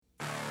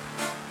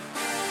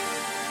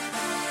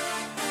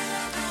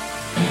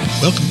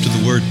Welcome to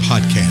the Word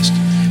Podcast.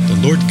 The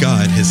Lord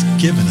God has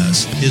given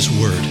us His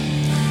Word.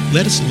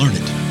 Let us learn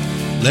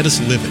it. Let us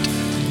live it.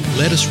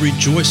 Let us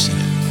rejoice in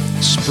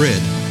it.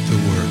 Spread the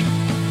Word.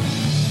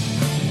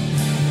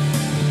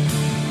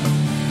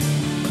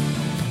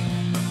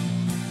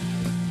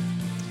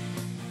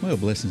 Well,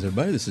 blessings,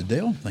 everybody. This is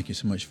Dale. Thank you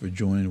so much for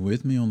joining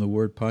with me on the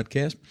Word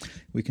Podcast.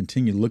 We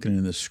continue looking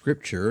in the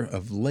Scripture.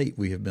 Of late,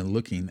 we have been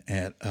looking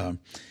at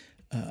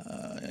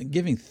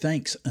giving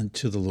thanks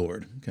unto the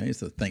Lord. Okay,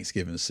 it's the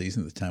Thanksgiving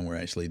season, the time we're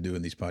actually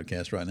doing these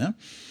podcasts right now.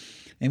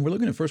 And we're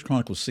looking at 1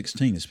 Chronicles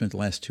 16. I spent the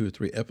last 2 or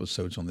 3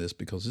 episodes on this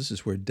because this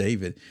is where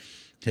David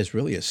has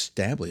really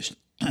established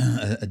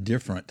a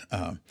different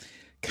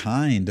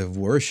kind of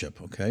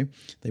worship, okay?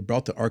 They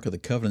brought the Ark of the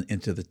Covenant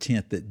into the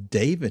tent that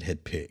David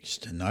had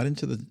pitched, not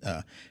into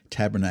the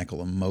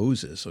tabernacle of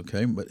Moses,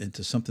 okay, but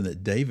into something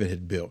that David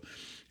had built.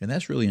 And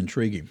that's really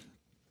intriguing.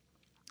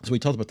 So we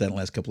talked about that in the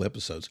last couple of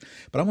episodes.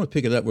 But I want to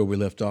pick it up where we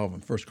left off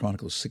in 1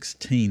 Chronicles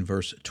 16,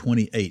 verse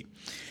 28.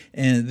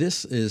 And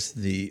this is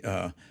the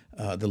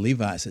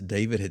Levites that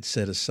David had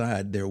set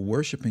aside. They're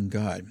worshiping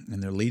God,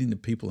 and they're leading the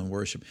people in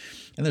worship.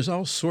 And there's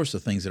all sorts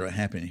of things that are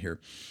happening here.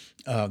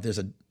 There's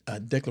a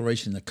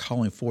declaration, a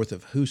calling forth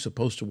of who's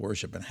supposed to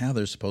worship and how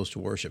they're supposed to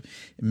worship,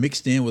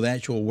 mixed in with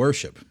actual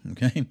worship,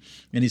 okay?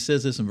 And he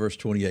says this in verse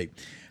 28,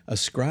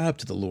 "Ascribe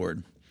to the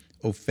Lord,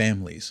 O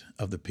families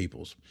of the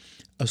peoples.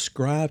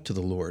 Ascribe to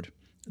the Lord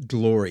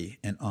glory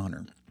and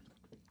honor."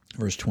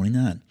 Verse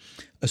 29,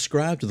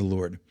 "Ascribe to the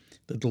Lord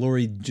the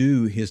glory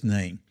due his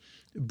name.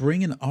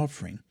 Bring an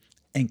offering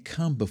and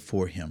come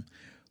before him.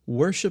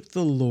 Worship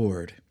the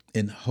Lord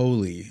in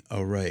holy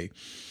array."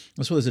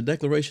 And so there's a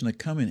declaration of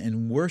coming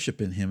and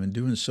worshiping him and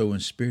doing so in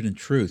spirit and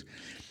truth.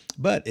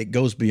 But it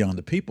goes beyond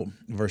the people.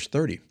 Verse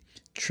 30,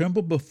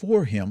 "Tremble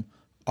before him,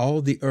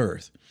 all the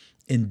earth.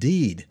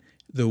 Indeed,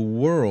 the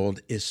world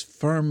is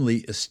firmly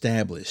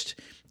established.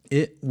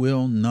 It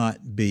will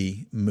not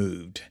be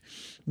moved."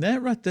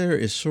 That right there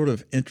is sort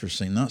of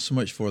interesting, not so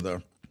much for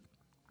the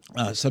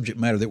subject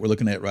matter that we're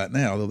looking at right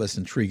now, although that's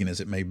intriguing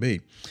as it may be,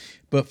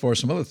 but for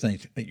some other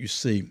things that you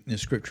see in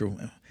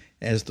Scripture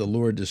as the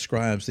Lord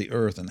describes the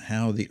earth and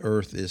how the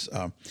earth is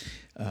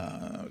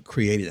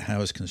created,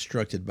 how it's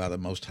constructed by the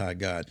Most High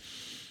God.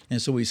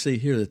 And so we see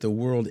here that the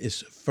world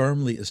is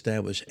firmly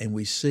established, and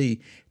we see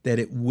that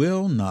it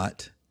will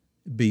not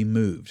be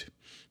moved.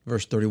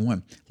 Verse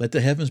 31, "Let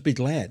the heavens be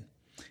glad,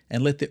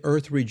 and let the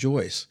earth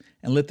rejoice,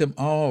 and let them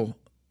all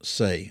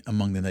say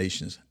among the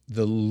nations,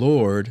 the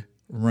Lord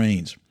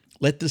reigns.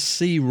 Let the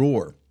sea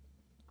roar,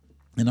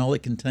 and all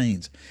it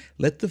contains.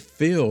 Let the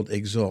field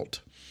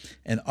exult,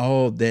 and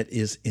all that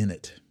is in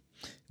it.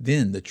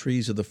 Then the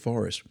trees of the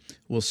forest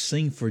will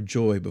sing for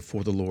joy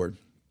before the Lord,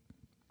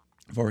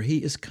 for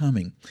he is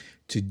coming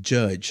to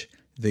judge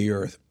the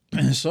earth."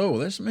 So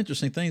there's some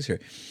interesting things here.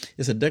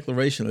 It's a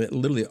declaration that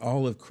literally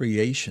all of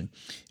creation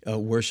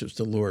worships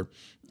the Lord.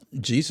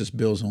 Jesus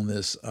builds on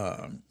this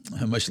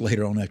much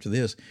later on after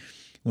this,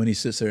 when he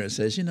sits there and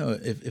says,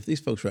 if these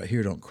folks right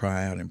here don't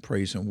cry out and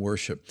praise and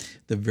worship,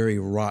 the very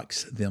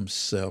rocks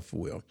themselves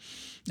will.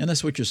 And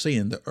that's what you're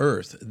seeing. The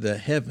earth, the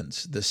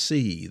heavens, the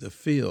sea, the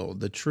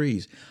field, the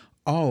trees,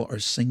 all are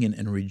singing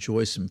and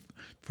rejoicing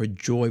for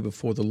joy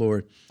before the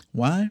Lord.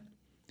 Why?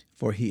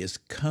 For he is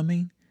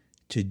coming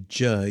to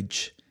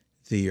judge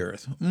the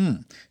earth.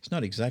 It's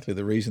not exactly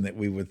the reason that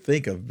we would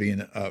think of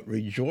being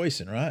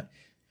rejoicing, right?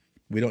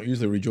 We don't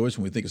usually rejoice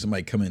when we think of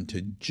somebody coming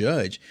to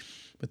judge,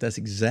 but that's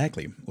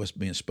exactly what's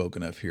being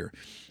spoken of here.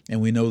 And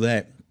we know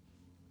that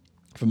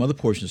from other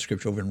portions of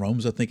Scripture. Over in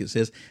Romans, I think it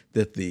says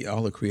that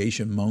all of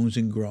creation moans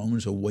and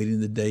groans,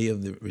 awaiting the day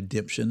of the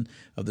redemption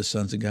of the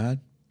sons of God.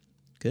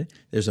 Okay,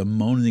 there's a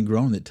moaning and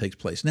groaning that takes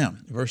place. Now,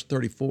 verse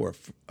 34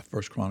 of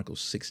 1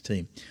 Chronicles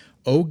 16,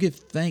 "Oh, give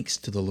thanks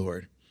to the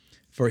Lord,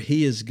 for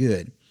he is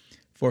good,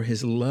 for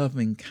his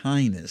loving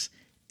kindness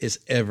is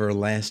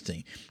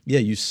everlasting." Yeah,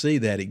 you see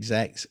that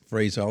exact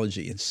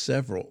phraseology in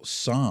several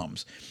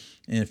Psalms.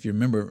 And if you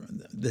remember,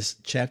 this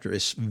chapter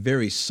is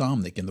very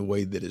psalmic in the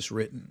way that it's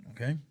written,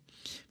 okay?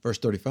 Verse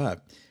 35,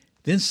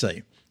 "Then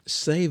say,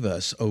 save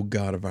us, O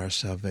God of our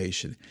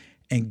salvation,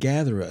 and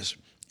gather us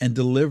and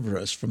deliver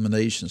us from the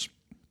nations,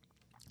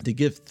 to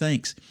give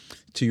thanks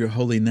to your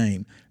holy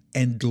name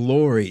and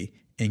glory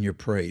in your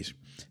praise.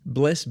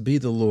 Blessed be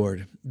the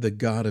Lord, the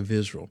God of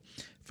Israel,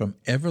 from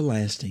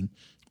everlasting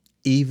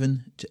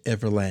even to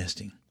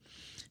everlasting."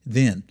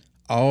 Then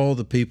all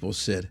the people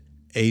said,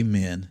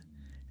 "Amen,"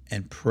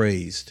 and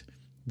praised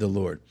the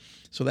Lord.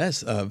 So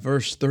that's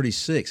verse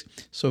 36.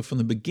 So from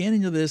the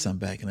beginning of this, I'm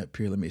backing up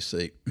here, let me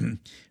see,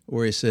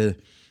 where he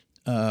said,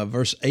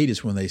 verse 8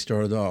 is when they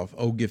started off,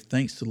 "Oh, give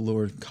thanks to the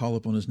Lord, call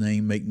upon his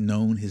name, make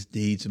known his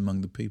deeds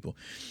among the people."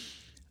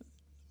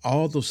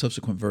 All those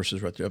subsequent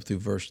verses right there up through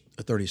verse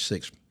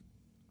 36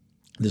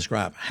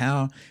 describe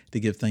how to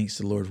give thanks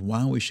to the Lord,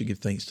 why we should give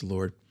thanks to the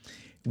Lord.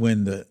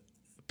 When the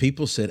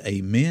people said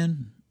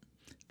amen,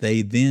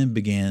 they then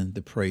began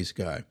to praise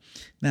God.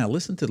 Now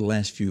listen to the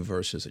last few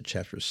verses of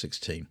chapter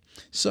 16.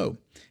 "So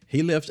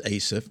he left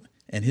Asaph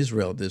and his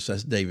relatives,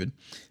 that's David,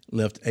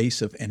 left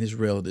Asaph and his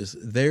relatives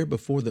there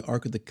before the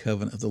ark of the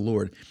covenant of the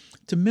Lord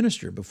to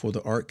minister before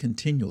the ark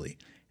continually,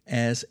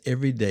 as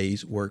every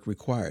day's work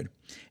required.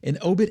 And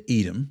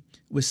Obed-Edom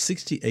with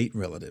 68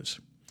 relatives.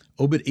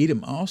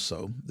 Obed-Edom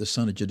also, the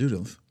son of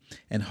Jeduthun,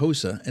 and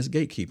Hosah as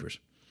gatekeepers.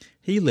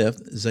 He left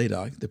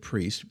Zadok the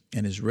priest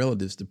and his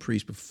relatives the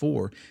priests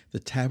before the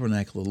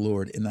tabernacle of the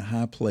Lord in the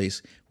high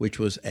place which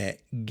was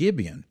at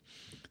Gibeon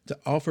to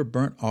offer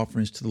burnt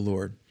offerings to the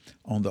Lord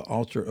on the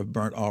altar of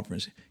burnt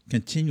offerings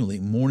continually,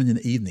 morning and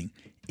evening,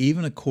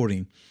 even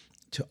according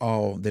to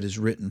all that is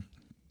written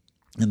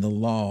in the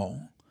law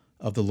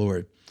of the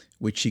Lord,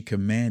 which he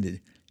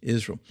commanded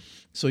Israel.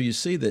 So you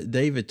see that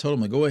David told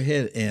him to go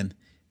ahead and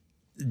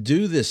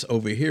do this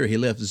over here. He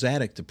left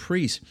Zadok the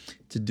priest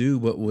to do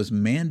what was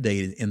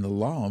mandated in the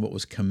law and what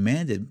was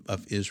commanded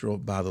of Israel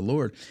by the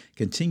Lord.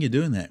 Continue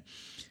doing that.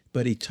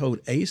 But he told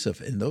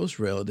Asaph and those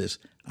relatives,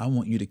 I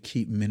want you to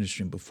keep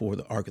ministering before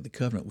the Ark of the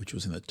Covenant, which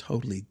was in a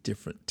totally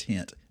different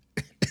tent.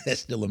 That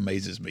still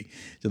amazes me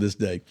to this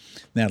day.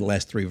 Now the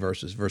last three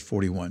verses, verse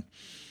 41.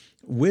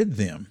 With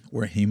them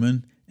were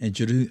Heman and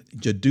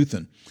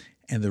Jeduthun,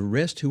 and the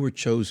rest who were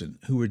chosen,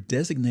 who were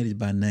designated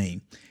by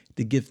name,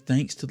 to give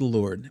thanks to the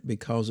Lord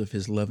because of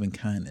his loving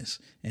kindness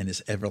and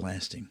his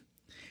everlasting.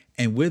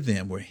 And with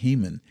them were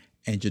Heman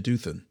and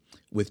Jeduthun,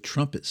 with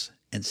trumpets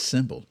and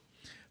cymbals,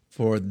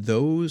 for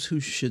those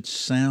who should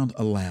sound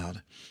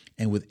aloud,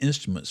 and with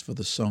instruments for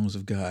the songs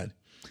of God,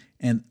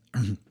 and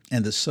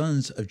the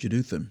sons of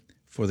Jeduthun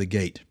for the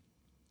gate.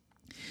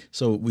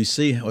 So we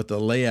see what the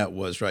layout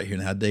was right here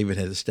and how David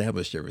had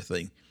established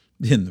everything.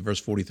 Then, verse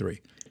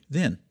 43,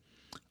 then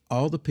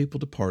all the people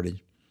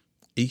departed,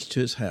 each to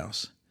his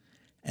house,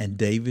 and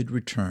David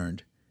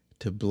returned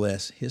to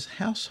bless his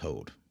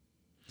household.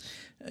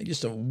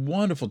 Just a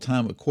wonderful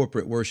time of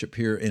corporate worship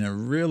here, and a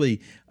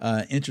really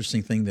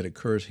interesting thing that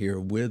occurs here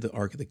with the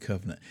Ark of the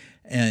Covenant.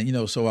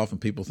 And, so often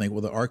people think,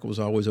 well, the Ark was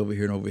always over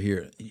here and over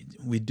here.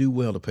 We do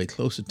well to pay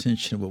close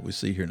attention to what we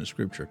see here in the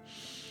Scripture.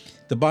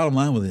 The bottom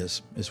line with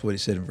this is what he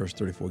said in verse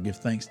 34, give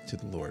thanks to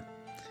the Lord.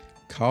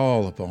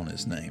 Call upon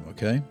his name,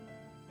 okay?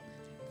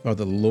 For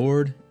the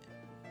Lord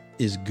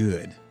is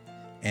good,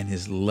 and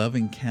his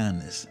loving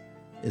kindness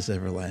is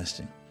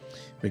everlasting.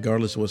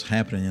 Regardless of what's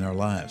happening in our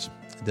lives,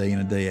 day in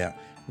and day out,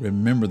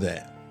 remember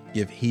that.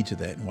 Give heed to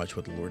that and watch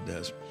what the Lord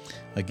does.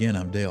 Again,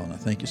 I'm Dale, and I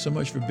thank you so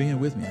much for being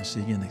with me. I'll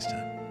see you again next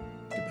time.